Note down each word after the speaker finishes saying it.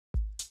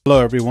Hello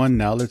everyone,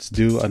 now let's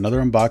do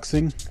another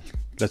unboxing.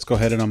 Let's go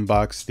ahead and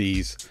unbox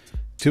these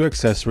two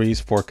accessories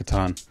for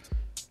Catan.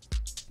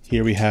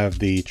 Here we have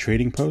the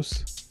trading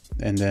post,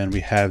 and then we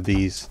have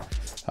these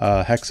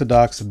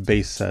Hexadocks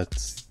base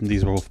sets.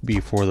 These will be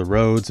for the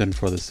roads and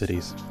for the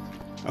cities.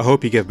 I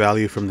hope you get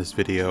value from this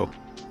video.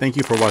 Thank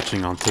you for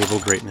watching on Table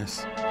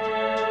Greatness.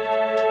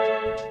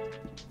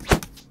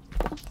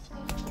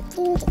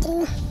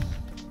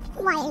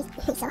 Why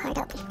is it so hard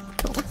to open?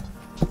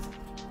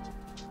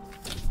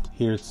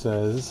 Here it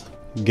says,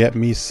 "Get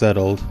me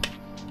settled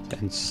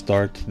and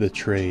start the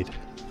trade."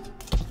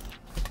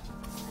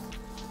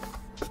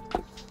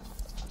 It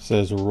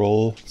says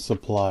roll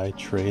supply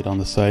trade on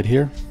the side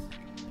here.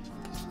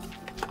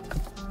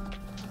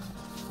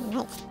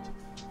 Right.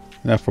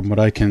 Now from what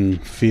I can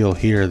feel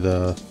here,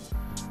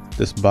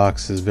 this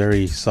box is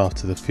very soft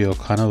to the feel,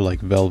 kind of like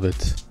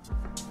velvet.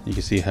 You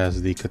can see it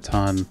has the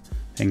Catan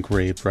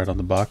engraved right on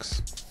the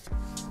box.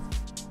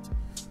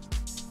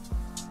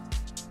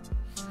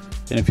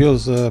 And it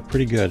feels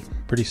pretty good,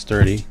 pretty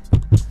sturdy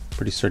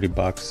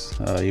box,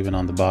 even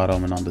on the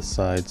bottom and on the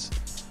sides.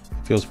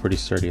 It feels pretty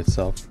sturdy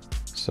itself.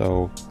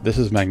 So this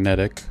is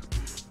magnetic.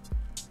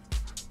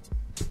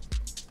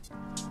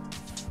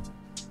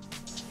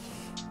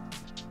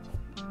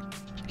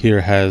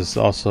 Here has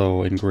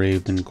also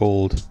engraved in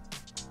gold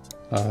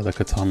the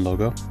Catan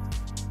logo.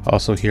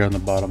 Also here on the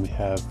bottom we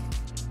have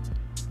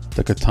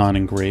the Catan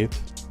engraved.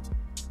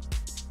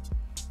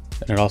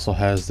 And it also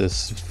has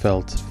this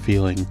felt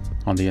feeling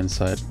on the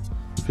inside.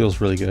 It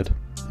feels really good.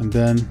 And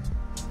then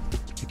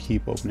you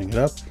keep opening it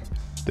up.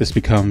 This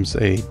becomes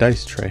a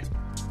dice tray.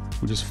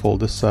 We just fold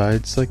the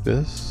sides like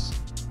this.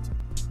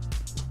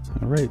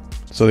 Alright,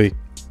 so they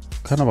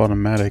kind of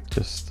automatic,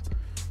 just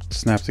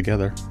snap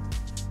together.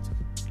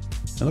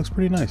 It looks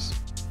pretty nice.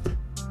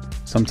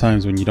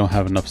 Sometimes when you don't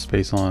have enough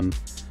space on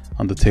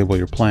the table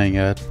you're playing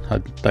at, a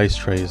dice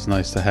tray is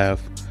nice to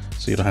have,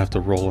 so you don't have to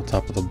roll on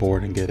top of the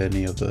board and get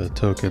any of the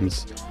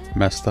tokens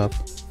messed up.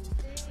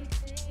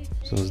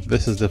 So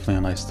this is definitely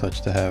a nice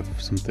touch to have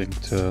something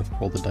to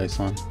roll the dice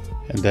on.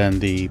 And then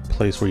the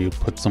place where you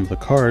put some of the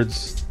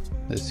cards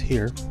is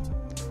here.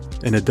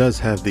 And it does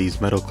have these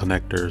metal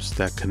connectors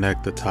that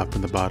connect the top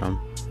and the bottom.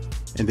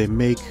 And they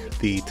make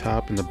the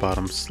top and the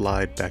bottom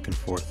slide back and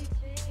forth.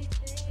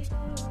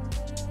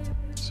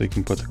 So you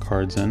can put the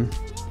cards in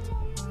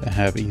and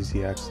have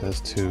easy access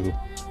to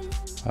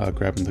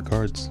grabbing the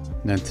cards.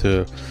 And then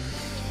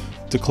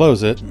to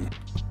close it,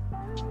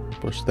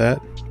 push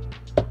that,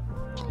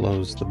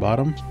 close the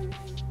bottom,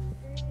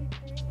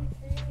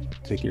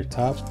 take your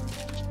top,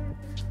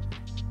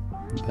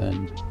 and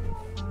then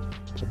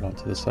put it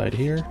onto the side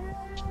here,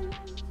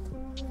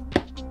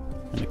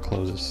 and it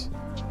closes.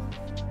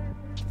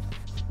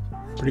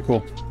 Pretty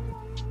cool.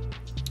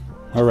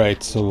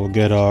 Alright, so we'll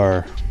get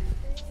our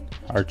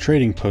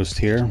trading post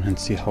here and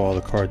see how all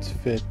the cards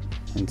fit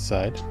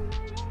inside.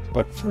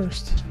 But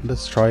first,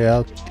 let's try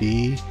out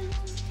the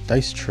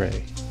dice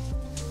tray.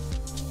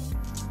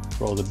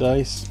 Roll the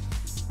dice.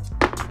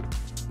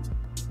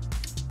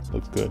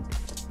 Looks good.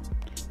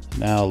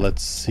 Now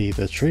let's see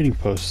the trading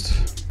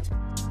post.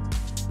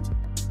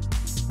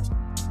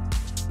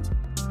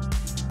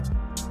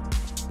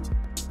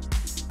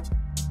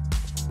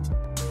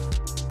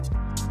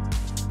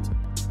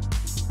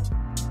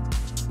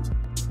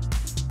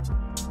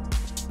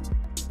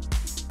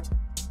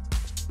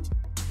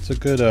 It's a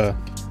good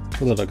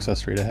little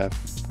accessory to have.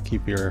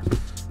 Keep your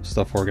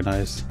stuff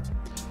organized.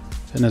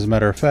 And as a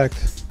matter of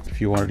fact, if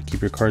you wanted to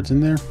keep your cards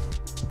in there,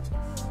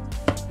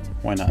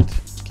 why not?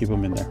 Keep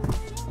them in there.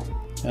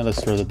 And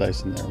let's throw the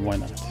dice in there. Why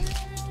not?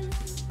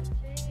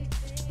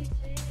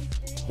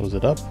 Close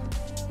it up.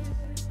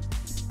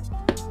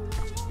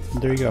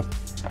 And there you go.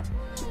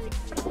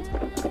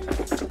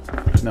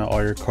 Now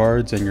all your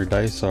cards and your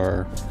dice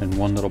are in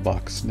one little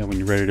box. Now when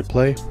you're ready to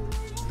play,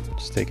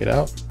 just take it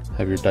out.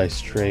 Have your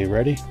dice tray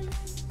ready.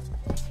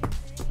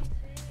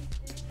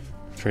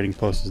 Trading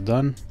post is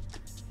done.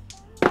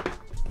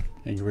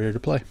 And you're ready to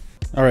play.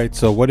 Alright,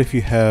 so what if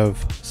you have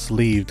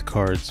sleeved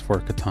cards for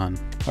Catan?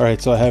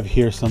 Alright, so I have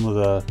here some of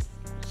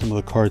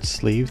the cards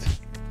sleeved,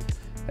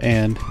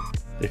 and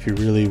if you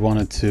really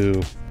wanted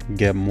to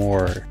get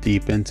more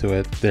deep into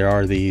it, there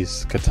are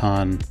these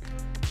Catan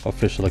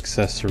official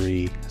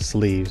accessory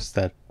sleeves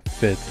that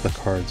fit the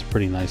cards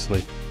pretty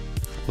nicely.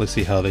 Let's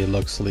see how they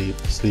look sleeve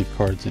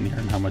cards in here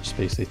and how much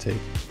space they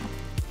take.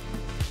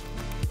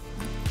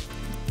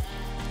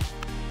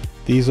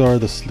 These are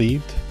the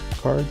sleeved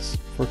cards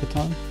for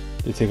Catan.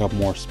 They take up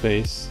more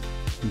space,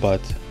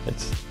 but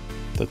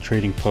the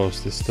trading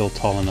post is still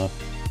tall enough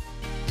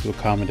to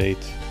accommodate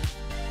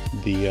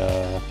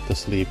the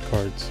sleeve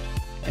cards.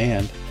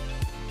 And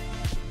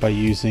by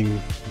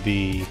using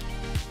the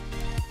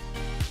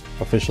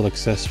official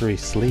accessory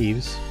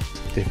sleeves,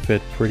 they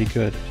fit pretty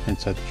good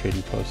inside the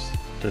trading post.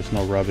 There's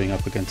no rubbing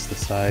up against the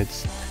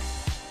sides,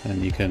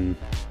 and you can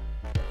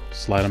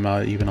slide them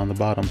out even on the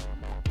bottom.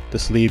 The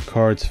sleeve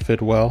cards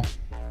fit well,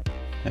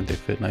 and they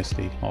fit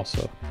nicely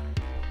also.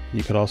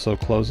 You could also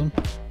close them.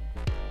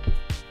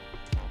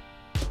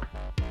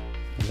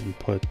 And then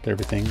put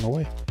everything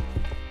away.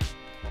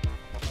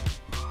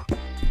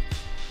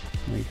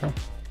 There you go.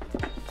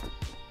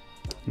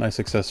 Nice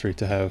accessory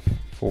to have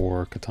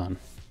for Catan.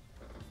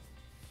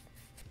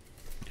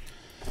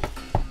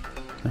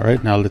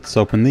 Alright, now let's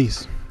open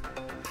these.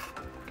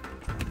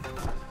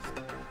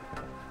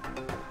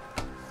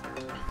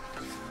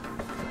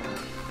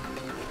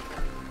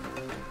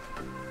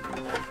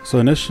 So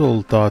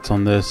initial thoughts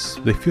on this,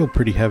 they feel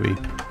pretty heavy.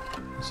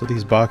 So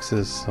these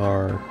boxes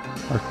are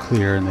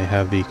clear and they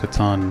have the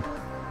Catan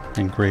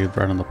engraved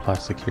right on the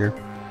plastic here.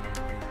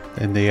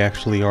 And they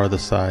actually are the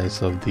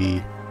size of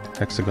the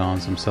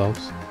hexagons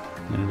themselves.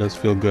 And it does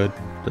feel good,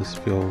 it does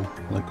feel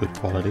like good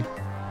quality.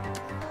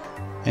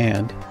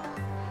 And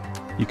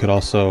you could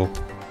also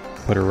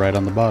put it right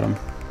on the bottom,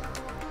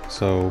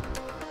 so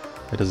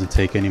it doesn't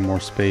take any more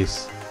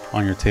space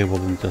on your table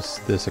than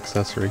just this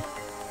accessory,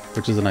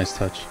 which is a nice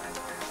touch.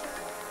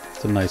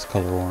 It's a nice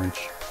color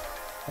orange.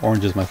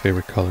 Orange is my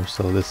favorite color,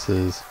 so this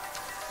is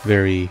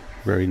very,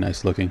 very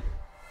nice looking.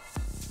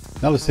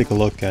 Now let's take a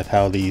look at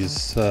how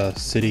these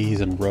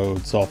cities and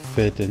roads all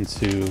fit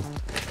into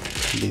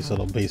these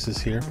little bases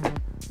here.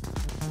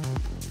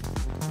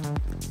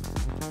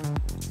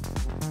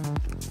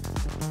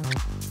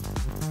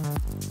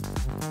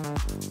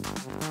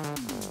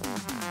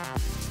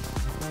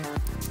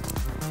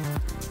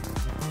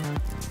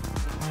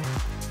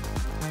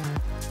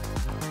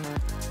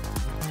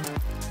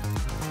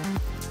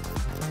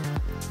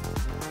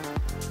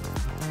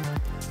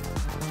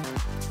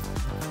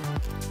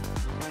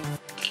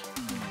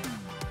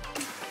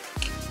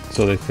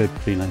 So they fit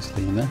pretty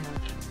nicely in there.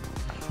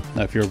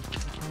 Now if you're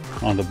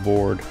on the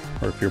board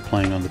or if you're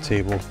playing on the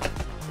table,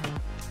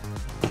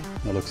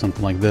 it'll look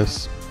something like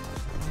this.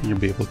 You'll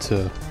be able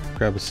to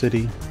grab a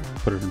city,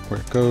 put it in where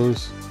it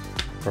goes,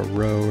 or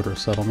road or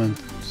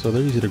settlement. So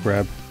they're easy to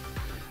grab.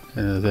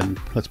 And then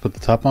let's put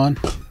the top on.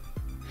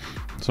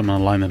 So I'm going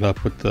to line it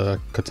up with the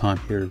Catan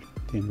here,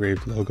 the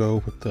engraved logo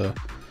with the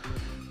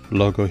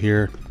logo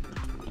here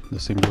in the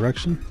same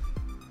direction.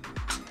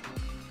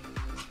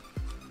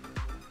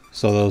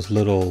 So those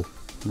little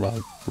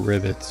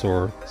rivets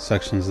or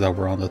sections that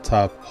were on the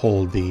top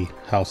hold the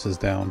houses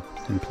down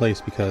in place,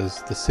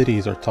 because the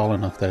cities are tall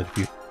enough that if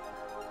you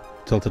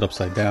tilt it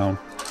upside down,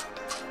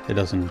 it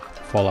doesn't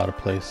fall out of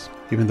place.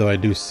 Even though I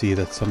do see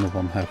that some of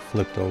them have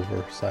flipped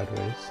over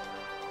sideways.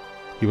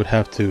 You would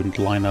have to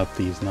line up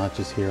these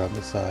notches here on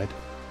the side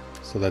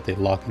so that they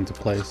lock into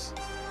place.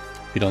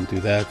 If you don't do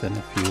that, then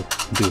if you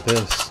do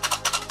this,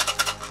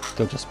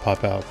 they'll just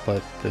pop out.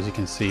 But as you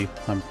can see,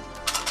 I'm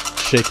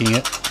shaking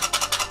it.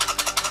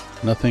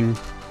 Nothing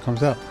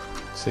comes out,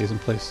 it stays in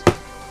place.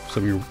 So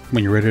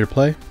when you're ready to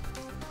play,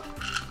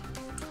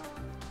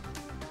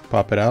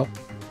 pop it out,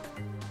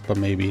 but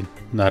maybe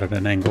not at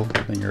an angle,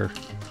 then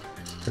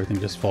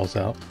everything just falls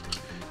out.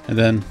 And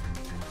then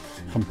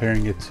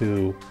comparing it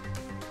to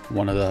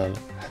one of the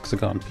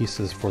hexagon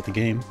pieces for the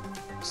game,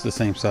 it's the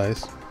same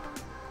size.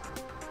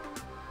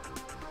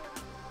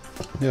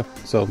 Yeah,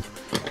 so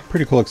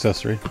pretty cool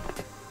accessory.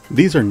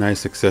 These are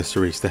nice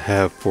accessories to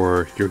have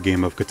for your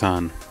game of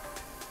Catan.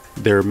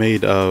 They're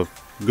made of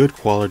good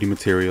quality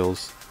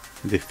materials,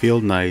 they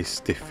feel nice,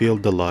 they feel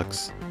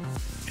deluxe,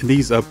 and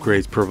these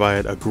upgrades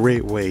provide a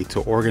great way to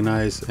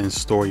organize and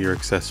store your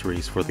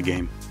accessories for the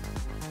game.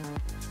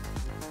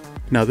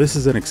 Now this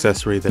is an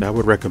accessory that I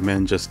would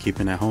recommend just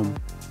keeping at home,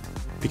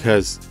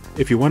 because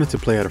if you wanted to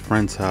play at a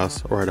friend's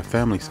house or at a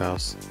family's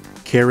house,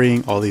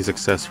 carrying all these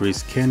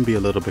accessories can be a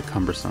little bit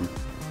cumbersome.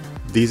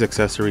 These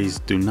accessories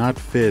do not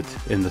fit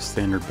in the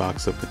standard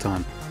box of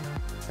Catan.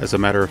 As a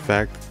matter of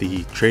fact,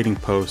 the trading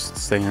post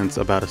stands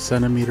about 1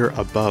 centimeter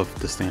above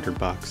the standard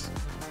box.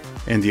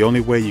 And the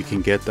only way you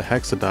can get the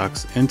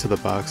Hexadocks into the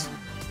box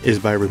is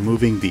by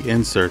removing the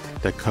insert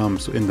that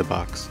comes in the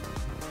box.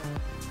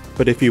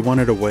 But if you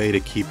wanted a way to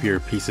keep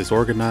your pieces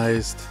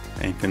organized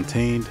and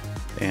contained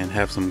and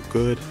have some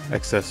good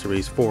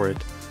accessories for it,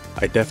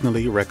 I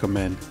definitely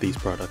recommend these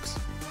products.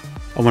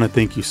 I want to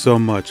thank you so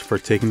much for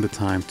taking the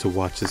time to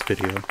watch this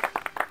video.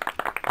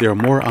 There are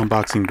more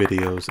unboxing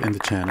videos in the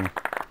channel.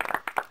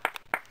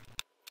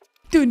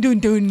 Dun dun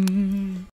dun.